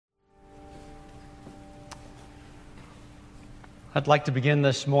I'd like to begin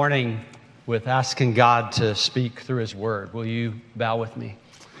this morning with asking God to speak through His Word. Will you bow with me?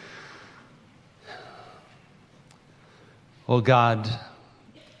 Oh God,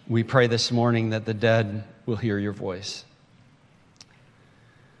 we pray this morning that the dead will hear your voice.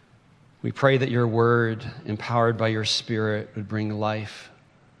 We pray that your Word, empowered by your Spirit, would bring life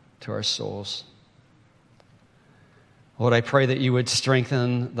to our souls. Lord, I pray that you would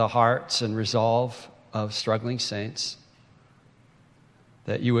strengthen the hearts and resolve of struggling saints,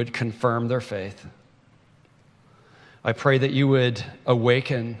 that you would confirm their faith. I pray that you would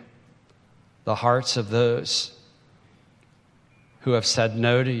awaken the hearts of those who have said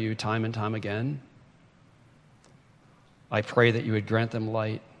no to you time and time again. I pray that you would grant them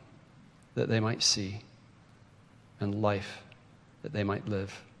light that they might see, and life that they might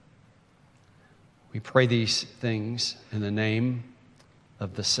live. We pray these things in the name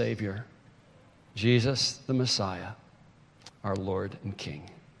of the Savior, Jesus the Messiah, our Lord and King.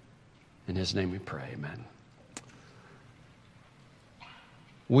 In his name we pray, amen.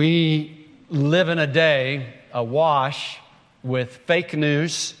 We live in a day awash with fake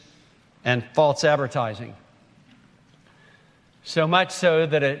news and false advertising. So much so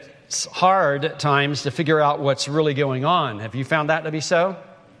that it's hard at times to figure out what's really going on. Have you found that to be so?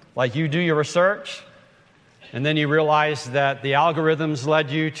 Like you do your research, and then you realize that the algorithms led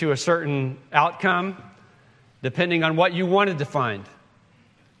you to a certain outcome depending on what you wanted to find.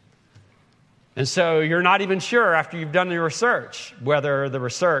 And so you're not even sure after you've done your research whether the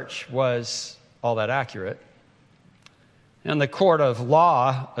research was all that accurate. And the court of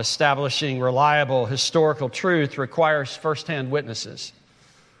law establishing reliable historical truth requires firsthand witnesses.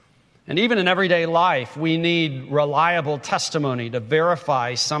 And even in everyday life, we need reliable testimony to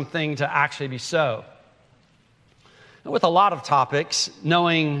verify something to actually be so. And with a lot of topics,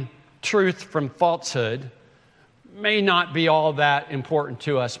 knowing truth from falsehood may not be all that important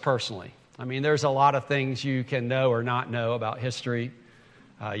to us personally. I mean, there's a lot of things you can know or not know about history,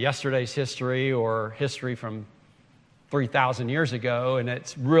 yesterday's history or history from 3,000 years ago, and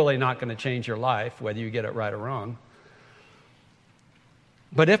it's really not going to change your life, whether you get it right or wrong.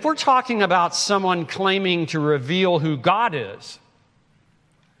 But if we're talking about someone claiming to reveal who God is,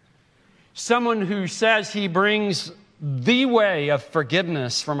 someone who says he brings the way of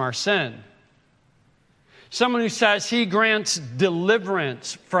forgiveness from our sin, someone who says he grants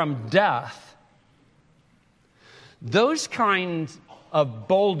deliverance from death, those kinds of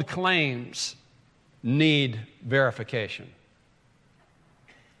bold claims need verification.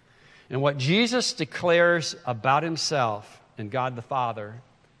 And what Jesus declares about himself and God the Father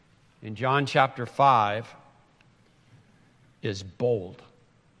in John chapter 5 is bold.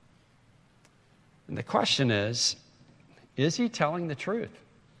 And the question is he telling the truth?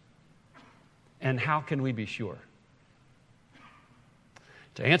 And how can we be sure?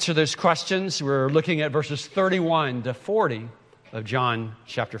 To answer those questions, we're looking at verses 31 to 40 of John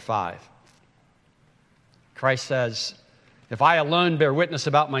chapter 5. Christ says, "If I alone bear witness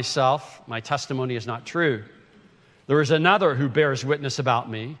about myself, my testimony is not true. There is another who bears witness about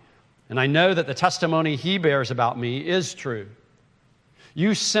me, and I know that the testimony he bears about me is true.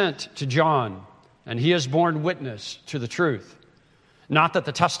 You sent to John, and he has borne witness to the truth. Not that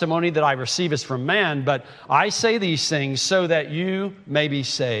the testimony that I receive is from man, but I say these things so that you may be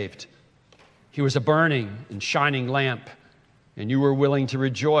saved. He was a burning and shining lamp, and you were willing to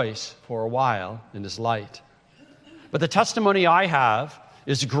rejoice for a while in his light. But the testimony I have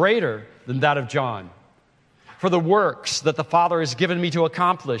is greater than that of John. For the works that the Father has given me to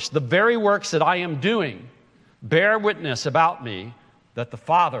accomplish, the very works that I am doing, bear witness about me that the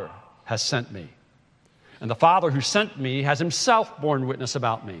Father has sent me. And the Father who sent me has himself borne witness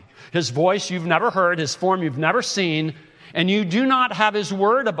about me. His voice you've never heard, his form you've never seen, and you do not have his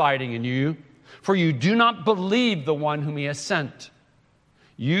word abiding in you, for you do not believe the one whom he has sent.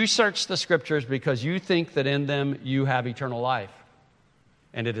 You search the Scriptures because you think that in them you have eternal life,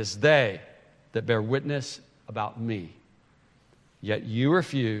 and it is they that bear witness about me. Yet you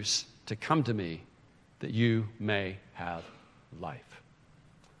refuse to come to me that you may have life."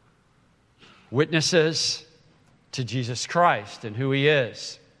 Witnesses to Jesus Christ and who he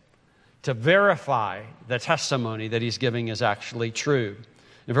is, to verify the testimony that he's giving is actually true.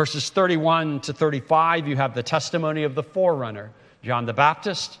 In verses 31 to 35, you have the testimony of the forerunner, John the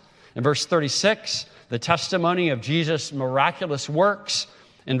Baptist. In verse 36, the testimony of Jesus' miraculous works.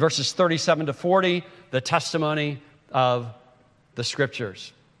 In verses 37 to 40, the testimony of the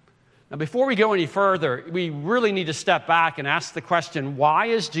Scriptures. Now, before we go any further, we really need to step back and ask the question, why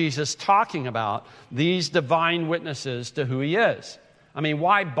is Jesus talking about these divine witnesses to who he is? I mean,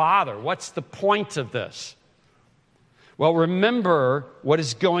 why bother? What's the point of this? Well, remember what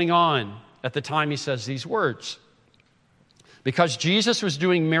is going on at the time he says these words. Because Jesus was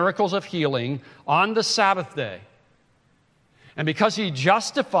doing miracles of healing on the Sabbath day, and because he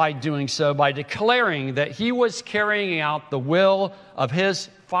justified doing so by declaring that he was carrying out the will of his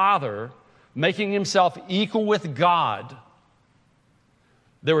Father, making himself equal with God,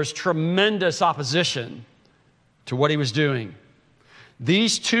 there was tremendous opposition to what he was doing.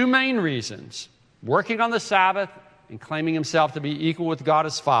 These two main reasons, working on the Sabbath and claiming himself to be equal with God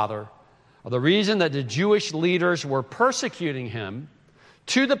as Father, are the reason that the Jewish leaders were persecuting him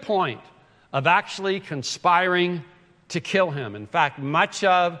to the point of actually conspiring to kill him. In fact, much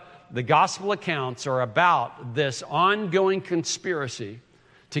of the gospel accounts are about this ongoing conspiracy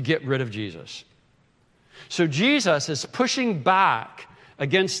to get rid of Jesus. So Jesus is pushing back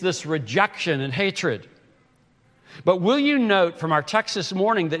against this rejection and hatred. But will you note from our text this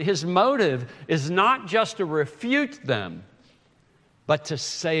morning that his motive is not just to refute them, but to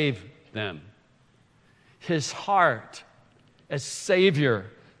save them. His heart as Savior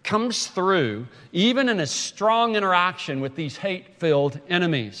comes through even in a strong interaction with these hate-filled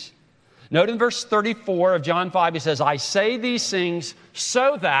enemies. Note in verse 34 of John 5, he says, I say these things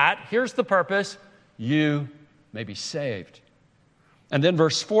so that, here's the purpose, you may be saved. And then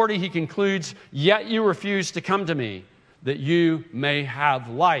verse 40, he concludes, yet you refuse to come to me, that you may have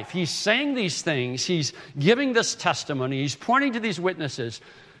life. He's saying these things, he's giving this testimony, he's pointing to these witnesses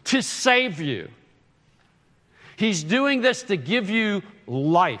to save you. He's doing this to give you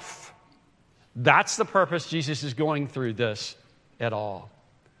life. That's the purpose Jesus is going through this at all.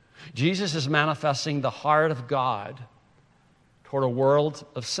 Jesus is manifesting the heart of God toward a world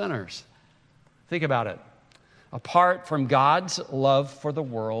of sinners. Think about it. Apart from God's love for the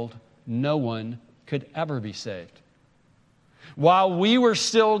world, no one could ever be saved. While we were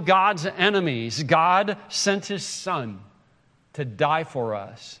still God's enemies, God sent his Son to die for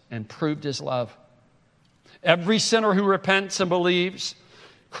us and proved his love. Every sinner who repents and believes,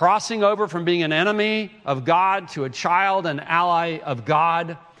 crossing over from being an enemy of God to a child and ally of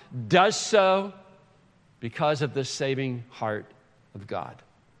God, does so because of the saving heart of God.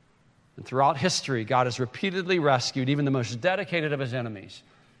 And throughout history, God has repeatedly rescued even the most dedicated of his enemies.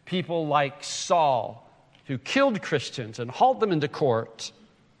 People like Saul, who killed Christians and hauled them into court,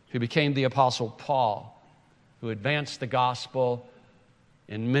 who became the Apostle Paul, who advanced the gospel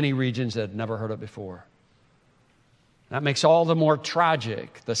in many regions that had never heard it before. That makes all the more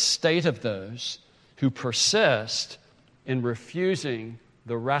tragic the state of those who persist in refusing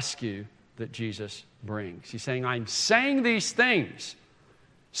the rescue that Jesus brings. He's saying, I'm saying these things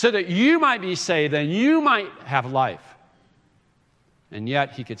so that you might be saved and you might have life. And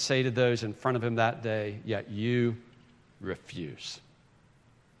yet he could say to those in front of him that day, yet you refuse.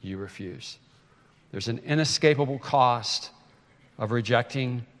 You refuse. There's an inescapable cost of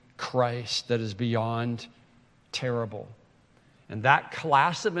rejecting Christ that is beyond terrible. And that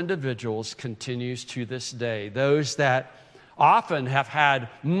class of individuals continues to this day. Those that often have had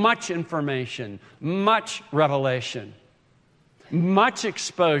much information, much revelation, much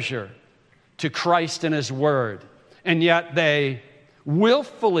exposure to Christ and his word, and yet they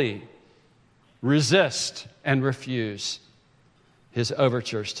willfully resist and refuse his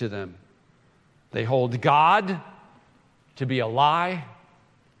overtures to them. They hold God to be a lie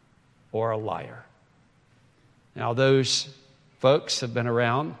or a liar. Now, those folks have been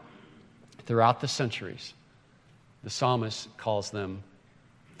around throughout the centuries. The psalmist calls them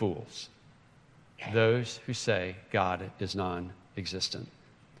fools. Those who say God is non-existent.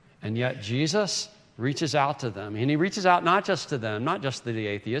 And yet Jesus reaches out to them. And he reaches out not just to them, not just to the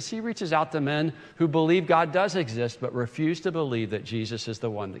atheists. He reaches out to men who believe God does exist, but refuse to believe that Jesus is the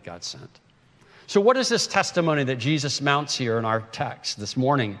one that God sent. So what is this testimony that Jesus mounts here in our text this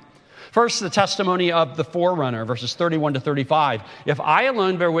morning? First, the testimony of the forerunner, verses 31 to 35. If I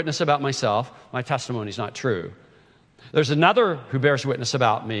alone bear witness about myself, my testimony is not true. There's another who bears witness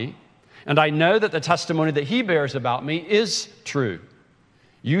about me, and I know that the testimony that he bears about me is true.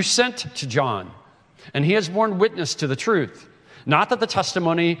 You sent to John, and he has borne witness to the truth. Not that the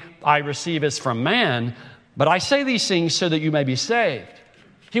testimony I receive is from man, but I say these things so that you may be saved.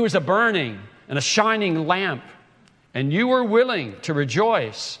 He was a burning and a shining lamp, and you were willing to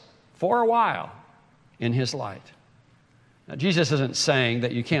rejoice for a while in his light. Now, Jesus isn't saying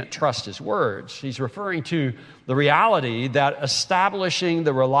that you can't trust his words. He's referring to the reality that establishing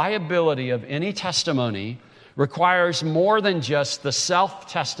the reliability of any testimony requires more than just the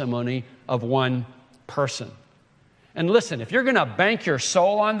self-testimony of one person. And listen, if you're going to bank your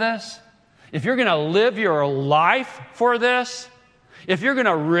soul on this, if you're going to live your life for this, if you're going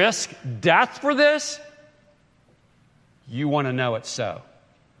to risk death for this, you want to know it's so.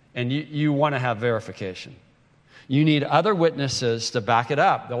 And you want to have verification. You need other witnesses to back it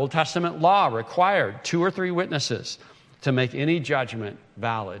up. The Old Testament law required 2 or 3 witnesses to make any judgment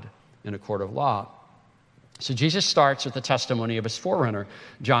valid in a court of law. So Jesus starts with the testimony of his forerunner,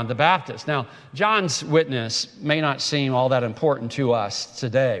 John the Baptist. Now, John's witness may not seem all that important to us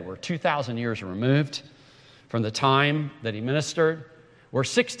today. We're 2,000 years removed from the time that he ministered. We're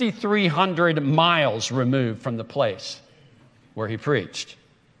 6,300 miles removed from the place where he preached.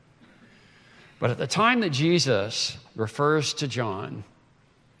 But at the time that Jesus refers to John,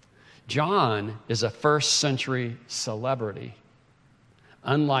 John is a first century celebrity,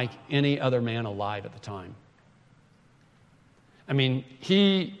 unlike any other man alive at the time. I mean,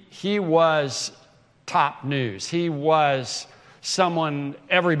 he was top news. He was someone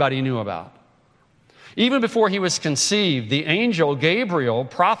everybody knew about. Even before he was conceived, the angel Gabriel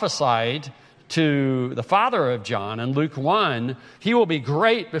prophesied to the father of John in Luke 1, he will be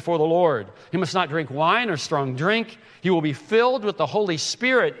great before the Lord. He must not drink wine or strong drink. He will be filled with the Holy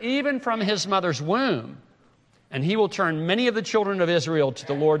Spirit, even from his mother's womb. And he will turn many of the children of Israel to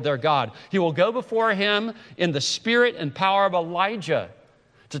the Lord their God. He will go before him in the spirit and power of Elijah,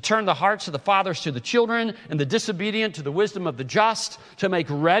 to turn the hearts of the fathers to the children and the disobedient to the wisdom of the just, to make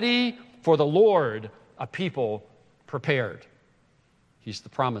ready for the Lord a people prepared. He's the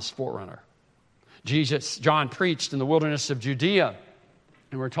promised forerunner. John preached in the wilderness of Judea,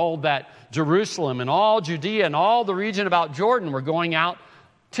 and we're told that Jerusalem and all Judea and all the region about Jordan were going out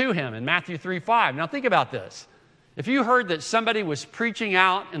to him in Matthew 3:5. Now think about this. If you heard that somebody was preaching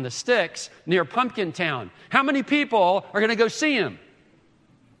out in the sticks near Pumpkin Town, how many people are going to go see him?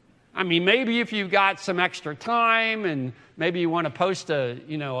 I mean, maybe if you've got some extra time and maybe you want to post a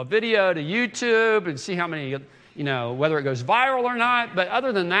video to YouTube and see how many, whether it goes viral or not. But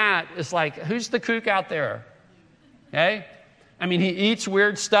other than that, it's like, who's the kook out there? Okay? I mean, he eats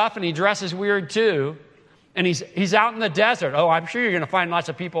weird stuff and he dresses weird too. And he's out in the desert. Oh, I'm sure you're going to find lots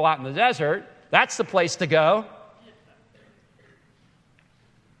of people out in the desert. That's the place to go.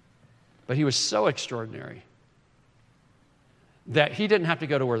 But he was so extraordinary that he didn't have to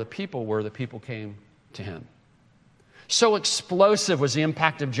go to where the people were. The people came to him. So explosive was the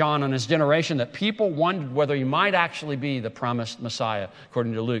impact of John on his generation that people wondered whether he might actually be the promised Messiah,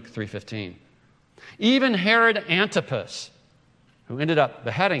 according to Luke 3:15. Even Herod Antipas, who ended up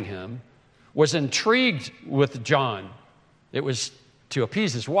beheading him, was intrigued with John. It was to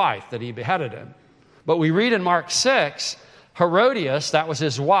appease his wife that he beheaded him. But we read in Mark 6, Herodias, that was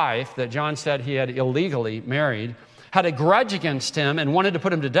his wife that John said he had illegally married, had a grudge against him and wanted to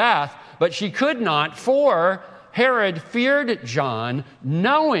put him to death, but she could not, for Herod feared John,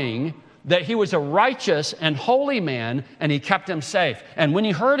 knowing that he was a righteous and holy man, and he kept him safe. And when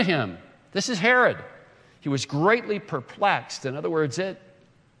he heard him, this is Herod, he was greatly perplexed. In other words, it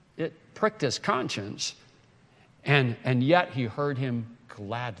pricked his conscience, and yet he heard him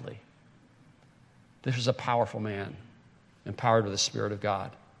gladly. This was a powerful man, empowered with the Spirit of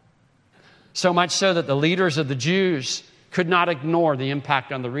God. So much so that the leaders of the Jews could not ignore the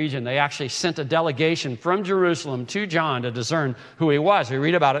impact on the region. They actually sent a delegation from Jerusalem to John to discern who he was. We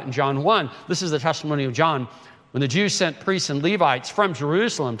read about it in John 1. This is the testimony of John. When the Jews sent priests and Levites from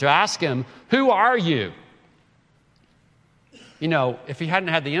Jerusalem to ask him, "Who are you?" If he hadn't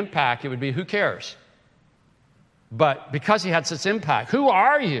had the impact, it would be, who cares? But because he had such impact, who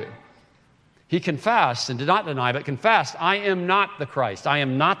are you? He confessed, and did not deny, but confessed, "I am not the Christ. I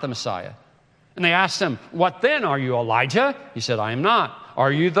am not the Messiah." And they asked him, "What then? Are you Elijah?" He said, "I am not."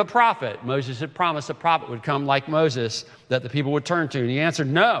 "Are you the prophet?" Moses had promised a prophet would come like Moses that the people would turn to. And he answered,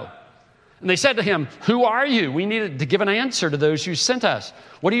 "No." And they said to him, "Who are you? We needed to give an answer to those who sent us.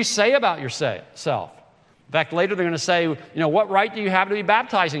 What do you say about yourself?" In fact, later they're going to say, "What right do you have to be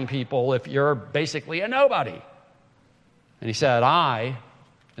baptizing people if you're basically a nobody?" And he said, "I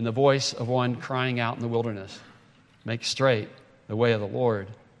am the voice of one crying out in the wilderness, make straight the way of the Lord,"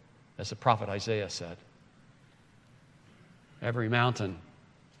 as the prophet Isaiah said. Every mountain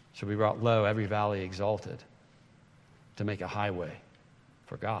shall be brought low, every valley exalted, to make a highway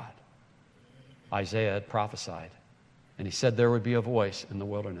for God. Isaiah had prophesied, and he said there would be a voice in the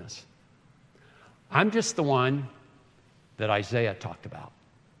wilderness. I'm just the one that Isaiah talked about,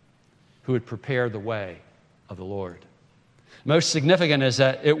 who would prepare the way of the Lord. Most significant is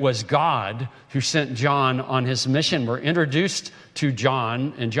that it was God who sent John on his mission. We're introduced to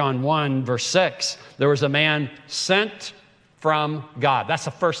John in John 1, verse 6. There was a man sent from God. That's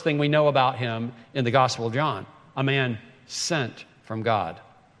the first thing we know about him in the Gospel of John. A man sent from God,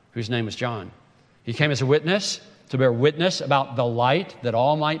 whose name was John. He came as a witness to bear witness about the light that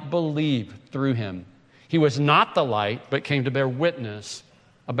all might believe through him. He was not the light, but came to bear witness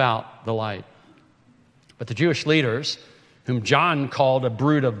about the light. But the Jewish leaders, whom John called a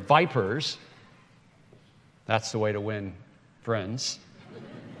brood of vipers, that's the way to win friends,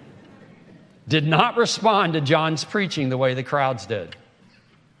 did not respond to John's preaching the way the crowds did.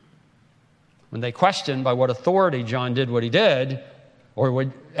 When they questioned by what authority John did what he did,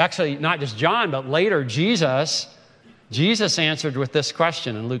 actually not just John, but later Jesus answered with this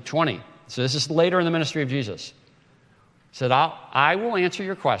question in Luke 20. So this is later in the ministry of Jesus. He said, I will answer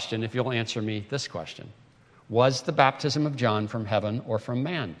your question if you'll answer me this question. Was the baptism of John from heaven or from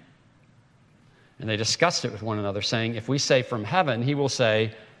man? And they discussed it with one another, saying, if we say from heaven, he will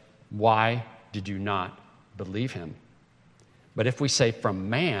say, why did you not believe him? But if we say from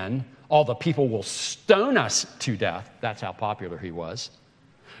man, all the people will stone us to death. That's how popular he was.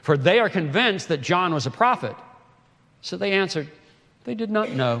 For they are convinced that John was a prophet. So they answered, they did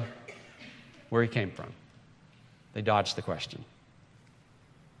not know where he came from. They dodged the question.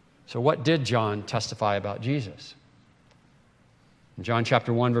 So what did John testify about Jesus? In John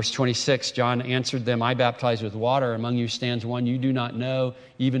chapter 1, verse 26, John answered them, I baptize with water. Among you stands one you do not know,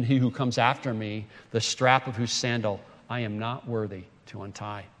 even he who comes after me, the strap of whose sandal I am not worthy to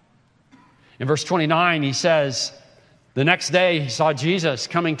untie. In verse 29, he says, the next day he saw Jesus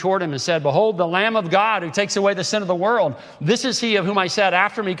coming toward him and said, behold, the Lamb of God who takes away the sin of the world. This is he of whom I said,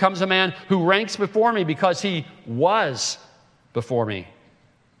 after me comes a man who ranks before me because he was before me.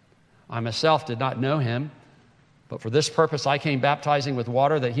 I myself did not know him, but for this purpose I came baptizing with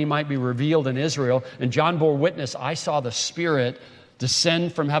water that he might be revealed in Israel. And John bore witness, I saw the Spirit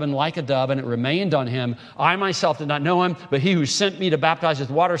descend from heaven like a dove, and it remained on him. I myself did not know him, but he who sent me to baptize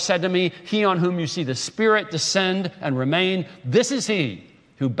with water said to me, he on whom you see the Spirit descend and remain, this is he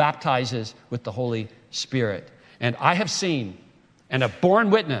who baptizes with the Holy Spirit. And I have seen and have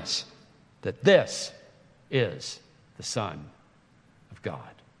borne witness that this is the Son of God.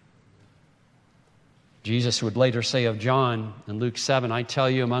 Jesus would later say of John in Luke 7, I tell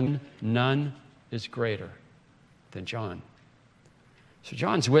you, among none is greater than John. So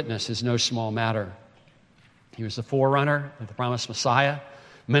John's witness is no small matter. He was the forerunner of the promised Messiah,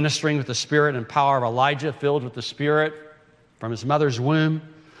 ministering with the spirit and power of Elijah, filled with the Spirit from his mother's womb,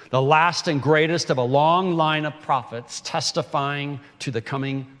 the last and greatest of a long line of prophets testifying to the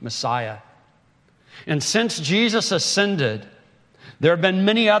coming Messiah. And since Jesus ascended, there have been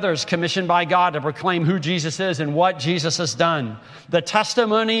many others commissioned by God to proclaim who Jesus is and what Jesus has done. The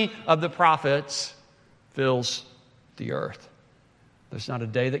testimony of the prophets fills the earth. There's not a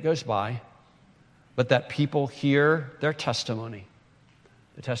day that goes by but that people hear their testimony,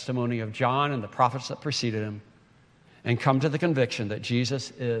 the testimony of John and the prophets that preceded him, and come to the conviction that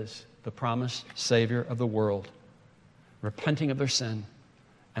Jesus is the promised Savior of the world, repenting of their sin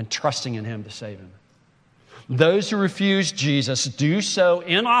and trusting in him to save him. Those who refuse Jesus do so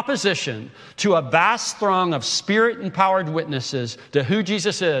in opposition to a vast throng of Spirit-empowered witnesses to who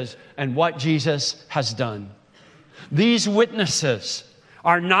Jesus is and what Jesus has done. These witnesses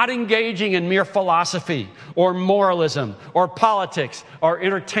are not engaging in mere philosophy or moralism or politics or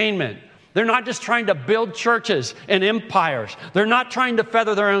entertainment. They're not just trying to build churches and empires. They're not trying to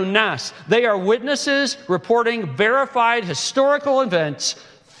feather their own nests. They are witnesses reporting verified historical events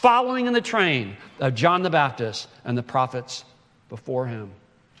following in the train of John the Baptist and the prophets before him.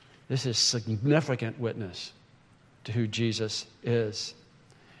 This is significant witness to who Jesus is.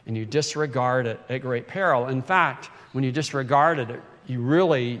 And you disregard it at great peril. In fact, when you disregard it,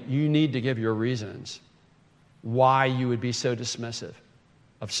 you need to give your reasons why you would be so dismissive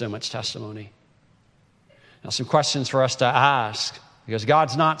of so much testimony. Now, some questions for us to ask, because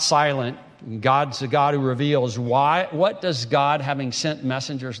God's not silent. God's the God who reveals. What does God, having sent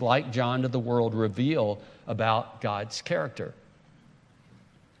messengers like John to the world, reveal about God's character?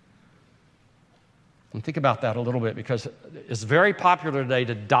 And think about that a little bit, because it's very popular today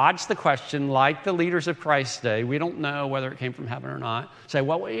to dodge the question like the leaders of Christ's day. We don't know whether it came from heaven or not. Say,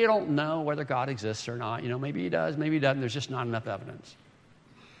 well, you don't know whether God exists or not. Maybe he does, maybe he doesn't. There's just not enough evidence.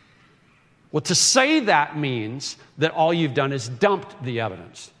 Well, to say that means that all you've done is dumped the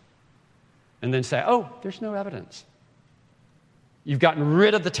evidence and then say, oh, there's no evidence. You've gotten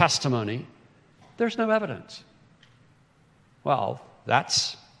rid of the testimony. There's no evidence. Well,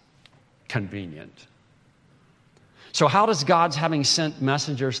 that's convenient. So how does God's having sent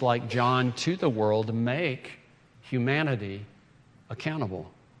messengers like John to the world make humanity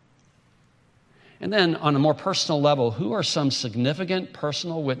accountable? And then on a more personal level, who are some significant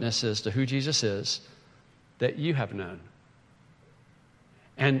personal witnesses to who Jesus is that you have known?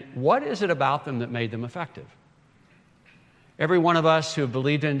 And what is it about them that made them effective? Every one of us who have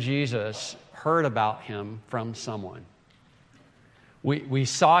believed in Jesus heard about him from someone. We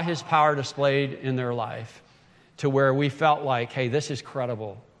saw his power displayed in their life to where we felt like, hey, this is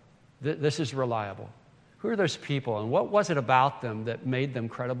credible. This is reliable. Who are those people, and what was it about them that made them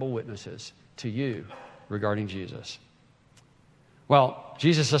credible witnesses to you regarding Jesus? Well,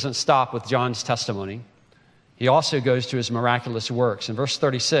 Jesus doesn't stop with John's testimony. He also goes to his miraculous works. In verse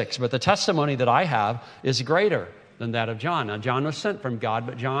 36, but the testimony that I have is greater than that of John. Now, John was sent from God,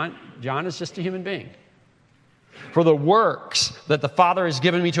 but John is just a human being. For the works that the Father has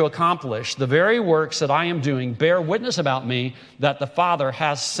given me to accomplish, the very works that I am doing, bear witness about me that the Father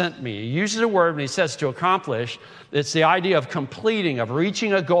has sent me. He uses a word when he says to accomplish. It's the idea of completing, of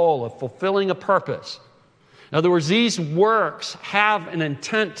reaching a goal, of fulfilling a purpose. In other words, these works have an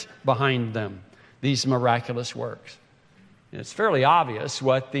intent behind them, these miraculous works. It's fairly obvious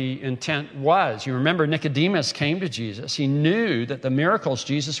what the intent was. You remember Nicodemus came to Jesus. He knew that the miracles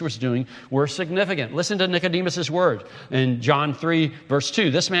Jesus was doing were significant. Listen to Nicodemus' word in John 3, verse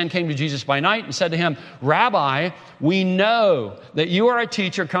 2. This man came to Jesus by night and said to him, Rabbi, we know that you are a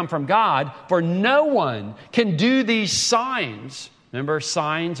teacher come from God, for no one can do these signs. Remember,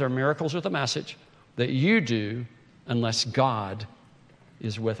 signs or miracles with a message that you do unless God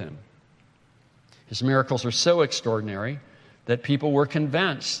is with him. His miracles are so extraordinary that people were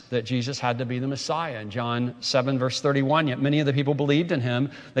convinced that Jesus had to be the Messiah. In John 7, verse 31, yet many of the people believed in him.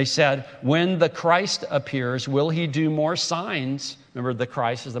 They said, when the Christ appears, will he do more signs? Remember, the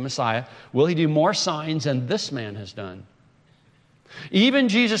Christ is the Messiah. Will he do more signs than this man has done? Even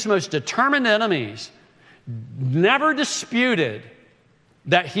Jesus' most determined enemies never disputed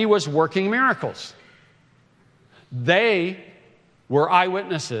that he was working miracles. They were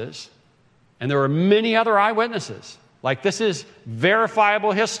eyewitnesses, and there were many other eyewitnesses. Like, this is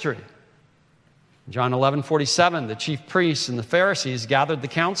verifiable history. John 11:47, the chief priests and the Pharisees gathered the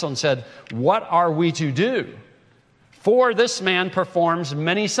council and said, what are we to do? For this man performs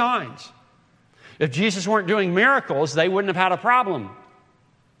many signs. If Jesus weren't doing miracles, they wouldn't have had a problem.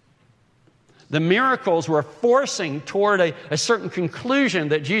 The miracles were forcing toward a certain conclusion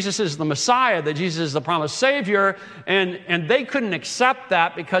that Jesus is the Messiah, that Jesus is the promised Savior, and they couldn't accept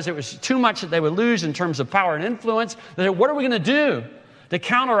that because it was too much that they would lose in terms of power and influence. They said, what are we going to do to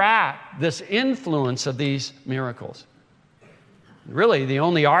counteract this influence of these miracles? Really, the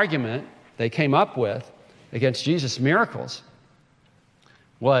only argument they came up with against Jesus' miracles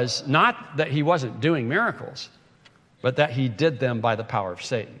was not that he wasn't doing miracles, but that he did them by the power of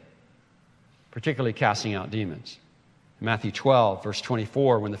Satan, particularly casting out demons. In Matthew 12, verse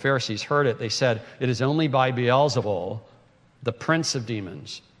 24, when the Pharisees heard it, they said, it is only by Beelzebul, the prince of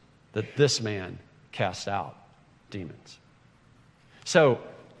demons, that this man cast out demons. So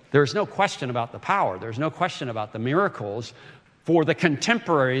there's no question about the power. There's no question about the miracles for the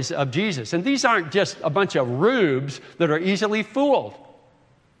contemporaries of Jesus. And these aren't just a bunch of rubes that are easily fooled.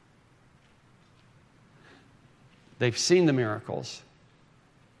 They've seen the miracles.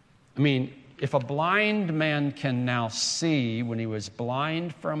 I mean, if a blind man can now see when he was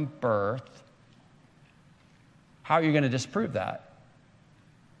blind from birth, how are you going to disprove that?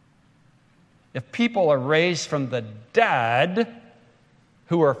 If people are raised from the dead,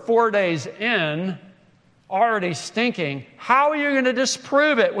 who are 4 days in, already stinking, how are you going to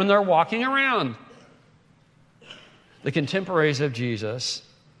disprove it when they're walking around? The contemporaries of Jesus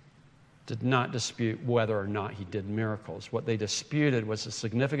did not dispute whether or not he did miracles. What they disputed was the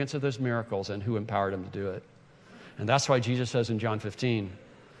significance of those miracles and who empowered him to do it. And that's why Jesus says in John 15,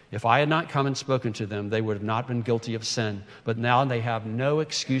 if I had not come and spoken to them, they would have not been guilty of sin. But now they have no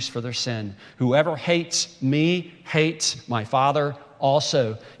excuse for their sin. Whoever hates me hates my Father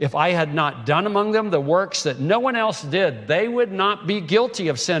also. If I had not done among them the works that no one else did, they would not be guilty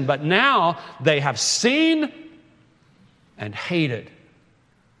of sin. But now they have seen and hated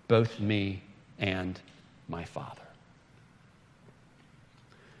both me and my Father.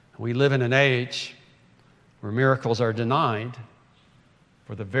 We live in an age where miracles are denied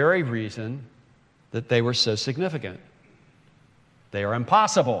for the very reason that they were so significant. They are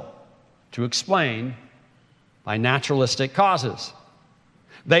impossible to explain by naturalistic causes.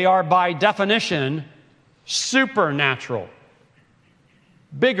 They are, by definition, supernatural,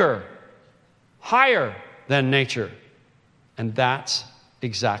 bigger, higher than nature. And that's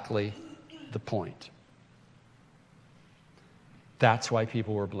exactly the point. That's why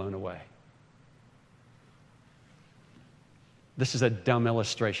people were blown away. This is a dumb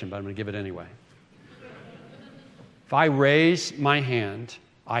illustration, but I'm going to give it anyway. If I raise my hand,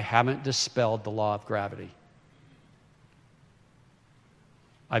 I haven't dispelled the law of gravity.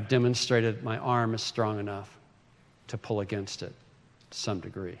 I've demonstrated my arm is strong enough to pull against it to some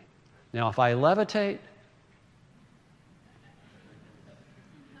degree. Now, if I levitate,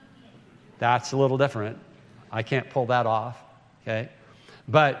 that's a little different. I can't pull that off, okay?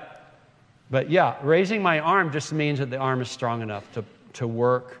 But yeah, raising my arm just means that the arm is strong enough to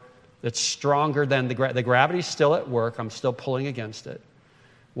work. It's stronger than the gravity's still at work. I'm still pulling against it.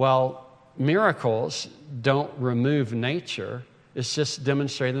 Well, miracles don't remove nature. It's just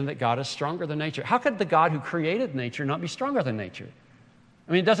demonstrating that God is stronger than nature. How could the God who created nature not be stronger than nature?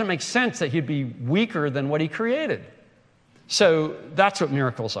 I mean, it doesn't make sense that he'd be weaker than what he created. So that's what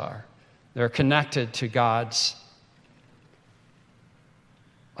miracles are. They're connected to God's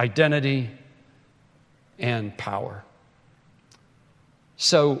identity and power.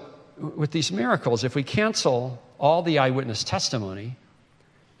 So with these miracles, if we cancel all the eyewitness testimony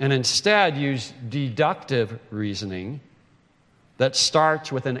and instead use deductive reasoning that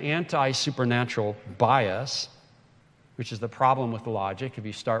starts with an anti-supernatural bias, which is the problem with logic. If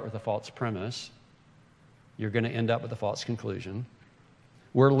you start with a false premise, you're going to end up with a false conclusion.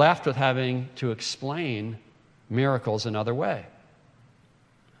 We're left with having to explain miracles another way.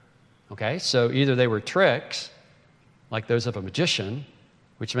 Okay, so either they were tricks, like those of a magician,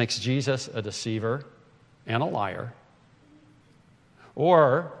 which makes Jesus a deceiver and a liar,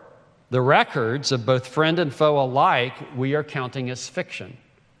 or the records of both friend and foe alike we are counting as fiction.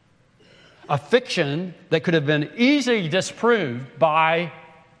 A fiction that could have been easily disproved by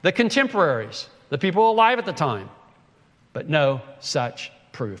the contemporaries, the people alive at the time. But no such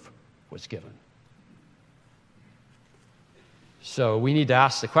proof was given. So we need to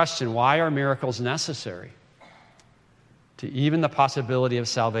ask the question, why are miracles necessary to even the possibility of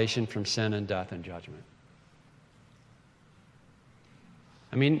salvation from sin and death and judgment?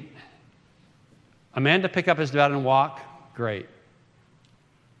 I mean, a man to pick up his bed and walk, great.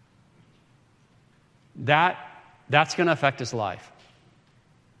 That's going to affect his life.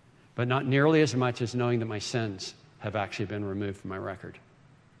 But not nearly as much as knowing that my sins have actually been removed from my record.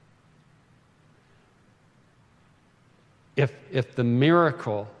 If the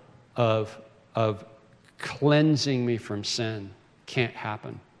miracle of cleansing me from sin can't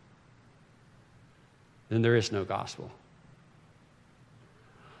happen, then there is no gospel.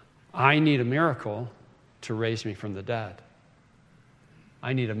 I need a miracle to raise me from the dead.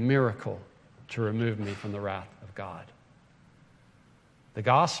 I need a miracle to remove me from the wrath of God. The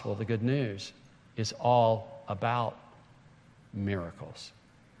gospel, the good news, is all about miracles.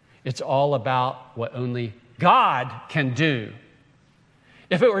 It's all about what only God can do.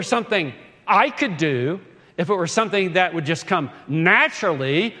 If it were something I could do, if it were something that would just come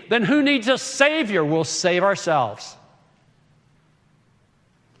naturally, then who needs a Savior? We'll save ourselves.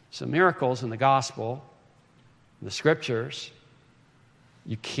 So miracles in the gospel, in the scriptures,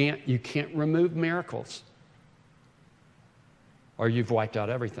 you can't remove miracles, or you've wiped out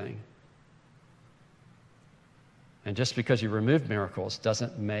everything. And just because you remove miracles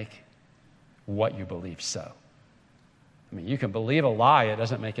doesn't make what you believe so. I mean, you can believe a lie, it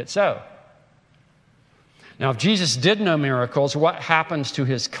doesn't make it so. Now, if Jesus did know miracles, what happens to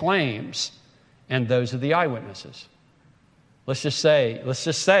his claims and those of the eyewitnesses? Let's just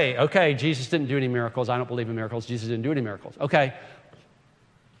say, okay, Jesus didn't do any miracles. I don't believe in miracles. Jesus didn't do any miracles. Okay.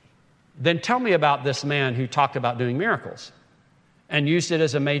 Then tell me about this man who talked about doing miracles and used it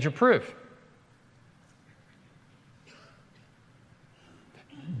as a major proof.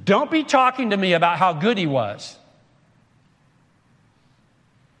 Don't be talking to me about how good he was.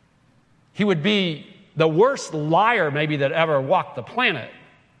 He would be the worst liar maybe that ever walked the planet.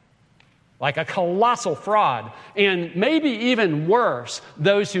 Like a colossal fraud. And maybe even worse,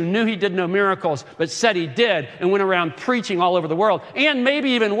 those who knew he did no miracles but said he did and went around preaching all over the world. And maybe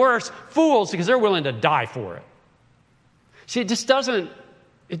even worse, fools, because they're willing to die for it. See,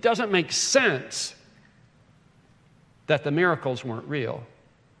 it doesn't make sense that the miracles weren't real.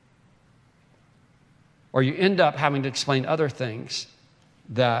 Or you end up having to explain other things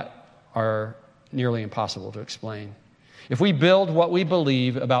that are nearly impossible to explain. If we build what we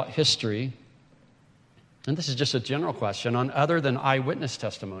believe about history, and this is just a general question, on other than eyewitness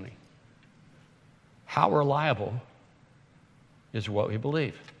testimony, how reliable is what we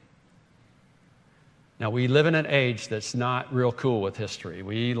believe? Now, we live in an age that's not real cool with history.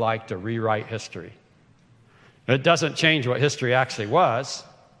 We like to rewrite history. It doesn't change what history actually was.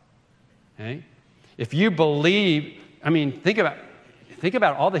 Okay? If you believe, I mean, think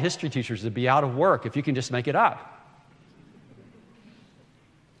about all the history teachers that be out of work if you can just make it up.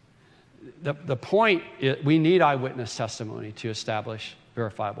 The point is we need eyewitness testimony to establish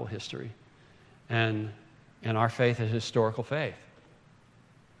verifiable history. And our faith is historical faith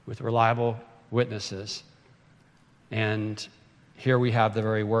with reliable witnesses. And here we have the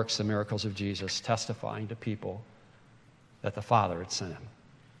very works, the miracles of Jesus, testifying to people that the Father had sent him.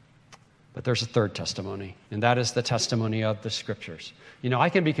 But there's a third testimony, and that is the testimony of the Scriptures. You know, I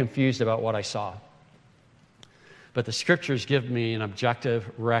can be confused about what I saw, but the Scriptures give me an objective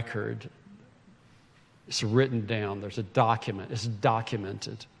record. It's written down. There's a document. It's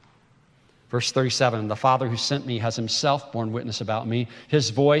documented. Verse 37, the Father who sent me has himself borne witness about me.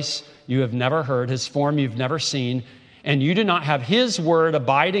 His voice you have never heard, his form you've never seen, and you do not have his word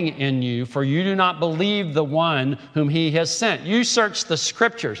abiding in you, for you do not believe the one whom he has sent. You search the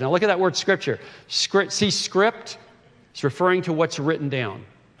Scriptures. Now look at that word Scripture. See, script? It's referring to what's written down,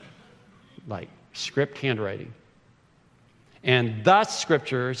 like script handwriting. And the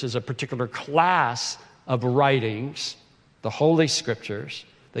Scriptures is a particular class of writings, the Holy Scriptures,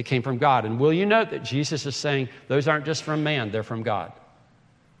 that came from God. And will you note that Jesus is saying those aren't just from man, they're from God.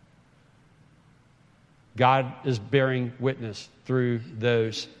 God is bearing witness through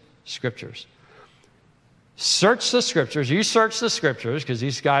those Scriptures. Search the Scriptures. You search the Scriptures, because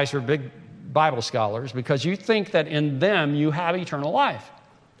these guys are big Bible scholars, because you think that in them you have eternal life.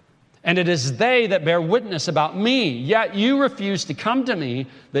 And it is they that bear witness about me, yet you refuse to come to me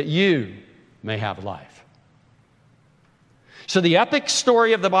that you may have life. So the epic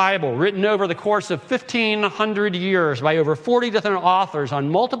story of the Bible, written over the course of 1,500 years by over 40 different authors on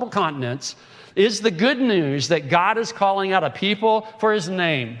multiple continents, is the good news that God is calling out a people for his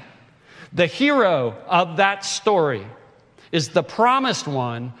name. The hero of that story is the promised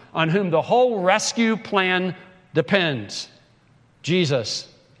one on whom the whole rescue plan depends, Jesus,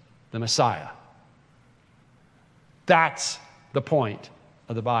 the Messiah. That's the point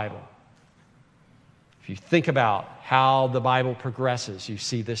of the Bible. If you think about how the Bible progresses, you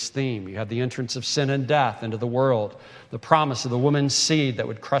see this theme. You have the entrance of sin and death into the world, the promise of the woman's seed that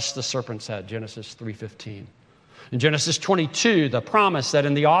would crush the serpent's head, Genesis 3:15. In Genesis 22, the promise that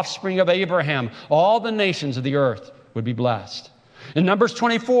in the offspring of Abraham, all the nations of the earth would be blessed. In Numbers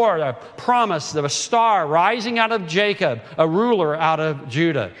 24, the promise of a star rising out of Jacob, a ruler out of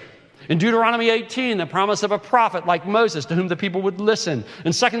Judah. In Deuteronomy 18, the promise of a prophet like Moses to whom the people would listen.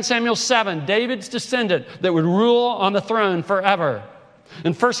 In 2 Samuel 7, David's descendant that would rule on the throne forever.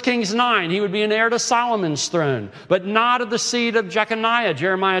 In 1 Kings 9, he would be an heir to Solomon's throne, but not of the seed of Jeconiah,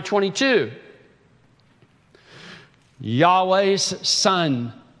 Jeremiah 22. Yahweh's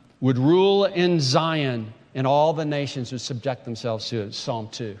son would rule in Zion, and all the nations would subject themselves to it, Psalm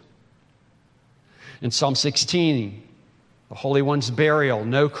 2. In Psalm 16, the Holy One's burial,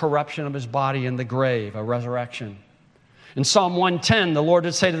 no corruption of his body in the grave, a resurrection. In Psalm 110, the Lord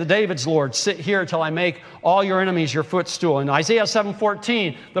would say to the David's Lord, sit here till I make all your enemies your footstool. In Isaiah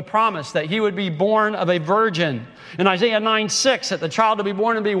 7:14, the promise that he would be born of a virgin. In Isaiah 9:6, that the child would be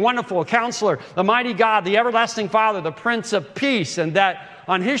born and be wonderful, counselor, the mighty God, the everlasting Father, the Prince of Peace, and that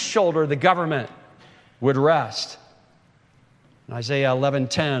on his shoulder the government would rest. In Isaiah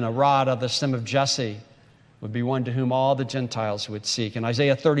 11:10, a rod of the stem of Jesse would be one to whom all the Gentiles would seek. In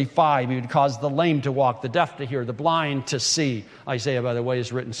Isaiah 35, he would cause the lame to walk, the deaf to hear, the blind to see. Isaiah, by the way,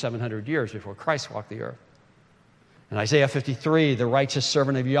 is written 700 years before Christ walked the earth. In Isaiah 53, the righteous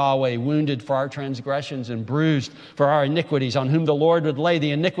servant of Yahweh, wounded for our transgressions and bruised for our iniquities, on whom the Lord would lay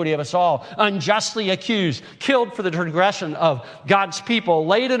the iniquity of us all, unjustly accused, killed for the transgression of God's people,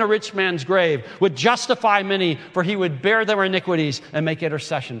 laid in a rich man's grave, would justify many, for he would bear their iniquities and make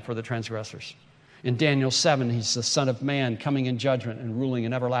intercession for the transgressors. In Daniel 7, he's the Son of Man coming in judgment and ruling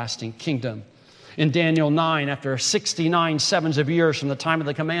an everlasting kingdom. In Daniel 9, after 69 sevens of years from the time of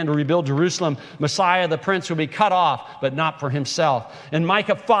the command to rebuild Jerusalem, Messiah the Prince will be cut off, but not for himself. In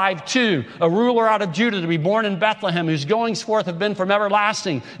Micah 5:2, a ruler out of Judah to be born in Bethlehem, whose goings forth have been from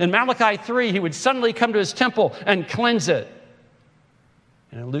everlasting. In Malachi 3, he would suddenly come to his temple and cleanse it.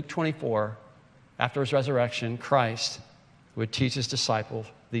 And in Luke 24, after his resurrection, Christ would teach his disciples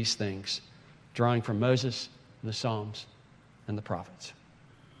these things, drawing from Moses, the Psalms, and the prophets.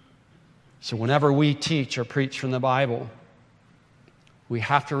 So whenever we teach or preach from the Bible, we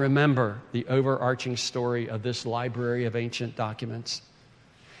have to remember the overarching story of this library of ancient documents.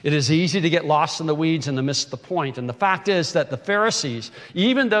 It is easy to get lost in the weeds and to miss the point. And the fact is that the Pharisees,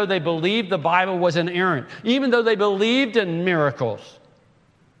 even though they believed the Bible was inerrant, even though they believed in miracles,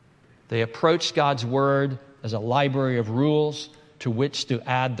 they approached God's Word as a library of rules to which to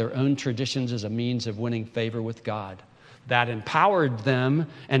add their own traditions as a means of winning favor with God. That empowered them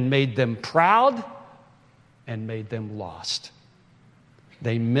and made them proud and made them lost.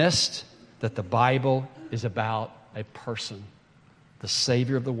 They missed that the Bible is about a person, the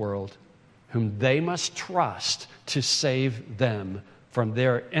Savior of the world, whom they must trust to save them from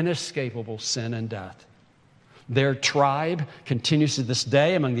their inescapable sin and death. Their tribe continues to this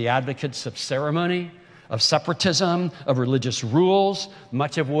day among the advocates of ceremony, of separatism, of religious rules,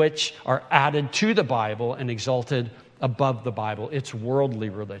 much of which are added to the Bible and exalted above the Bible. It's worldly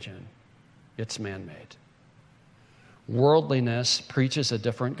religion. It's man-made. Worldliness preaches a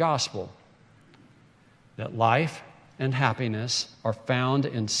different gospel, that life and happiness are found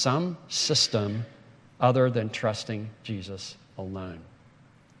in some system other than trusting Jesus alone.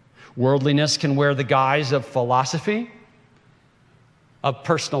 Worldliness can wear the guise of philosophy, of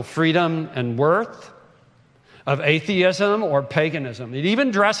personal freedom and worth, of atheism or paganism. It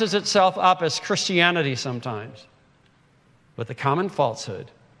even dresses itself up as Christianity sometimes. But the common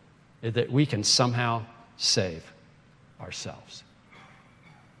falsehood is that we can somehow save ourselves.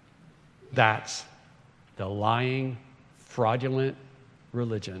 That's the lying, fraudulent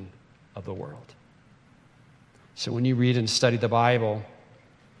religion of the world. So when you read and study the Bible,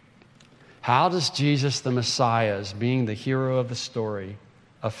 how does Jesus the Messiah, as being the hero of the story,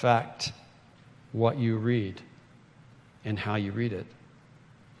 affect what you read and how you read it?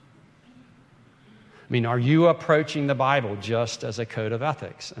 I mean, are you approaching the Bible just as a code of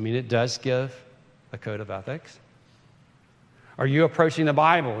ethics? I mean, it does give a code of ethics. Are you approaching the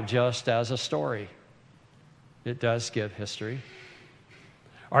Bible just as a story? It does give history.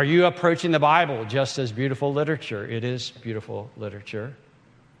 Are you approaching the Bible just as beautiful literature? It is beautiful literature.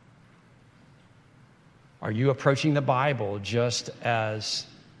 Are you approaching the Bible just as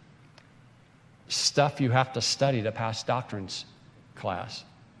stuff you have to study to pass doctrines class?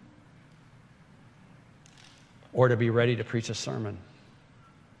 Or to be ready to preach a sermon?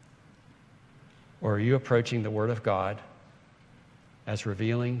 Or are you approaching the Word of God as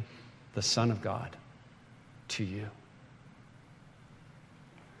revealing the Son of God to you?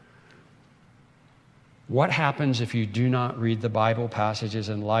 What happens if you do not read the Bible passages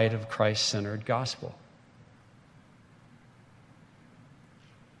in light of Christ-centered gospel?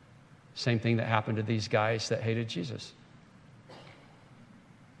 Same thing that happened to these guys that hated Jesus.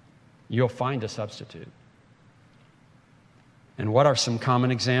 You'll find a substitute. And what are some common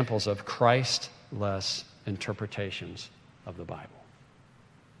examples of Christ-less interpretations of the Bible?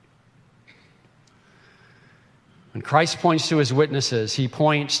 When Christ points to his witnesses, he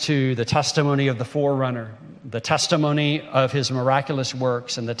points to the testimony of the forerunner, the testimony of his miraculous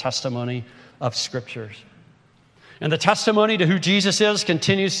works, and the testimony of scriptures. And the testimony to who Jesus is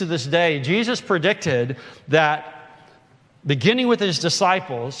continues to this day. Jesus predicted that beginning with his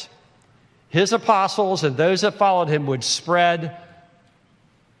disciples, his apostles and those that followed him would spread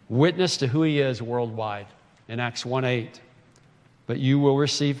witness to who he is worldwide. In Acts 1:8, but you will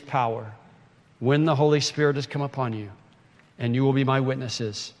receive power when the Holy Spirit has come upon you, and you will be my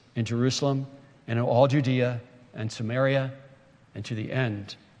witnesses in Jerusalem and in all Judea and Samaria and to the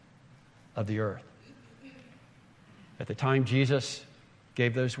end of the earth. At the time Jesus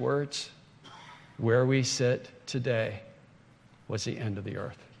gave those words, where we sit today was the end of the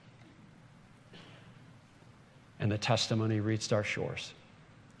earth. And the testimony reached our shores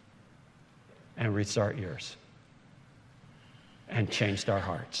and reached our ears and changed our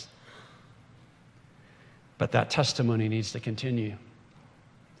hearts. But that testimony needs to continue.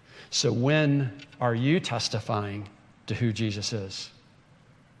 So when are you testifying to who Jesus is?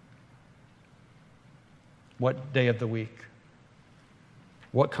 What day of the week?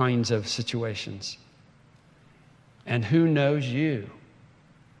 What kinds of situations? And who knows you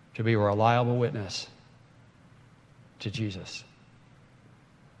to be a reliable witness to Jesus?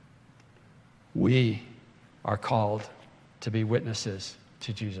 We are called to be witnesses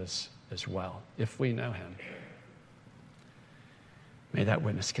to Jesus as well, if we know him. May that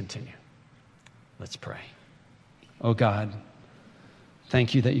witness continue. Let's pray. Oh God,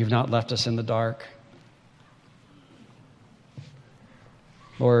 thank you that you've not left us in the dark.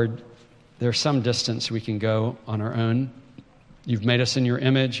 Lord, there's some distance we can go on our own. You've made us in your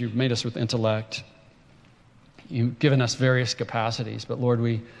image. You've made us with intellect. You've given us various capacities. But Lord,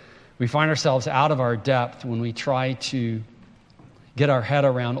 we find ourselves out of our depth when we try to get our head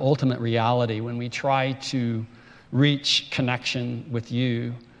around ultimate reality, when we try to reach connection with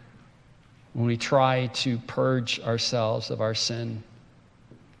you, when we try to purge ourselves of our sin,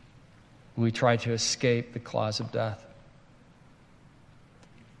 when we try to escape the claws of death.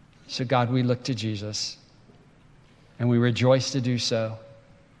 So God, we look to Jesus, and we rejoice to do so,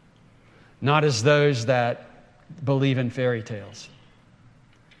 not as those that believe in fairy tales,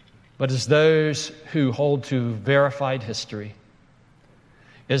 but as those who hold to verified history,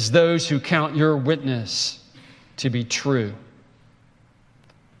 as those who count your witness to be true,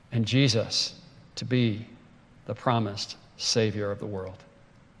 and Jesus to be the promised Savior of the world.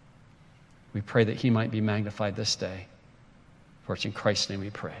 We pray that he might be magnified this day. For it's in Christ's name we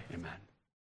pray. Amen.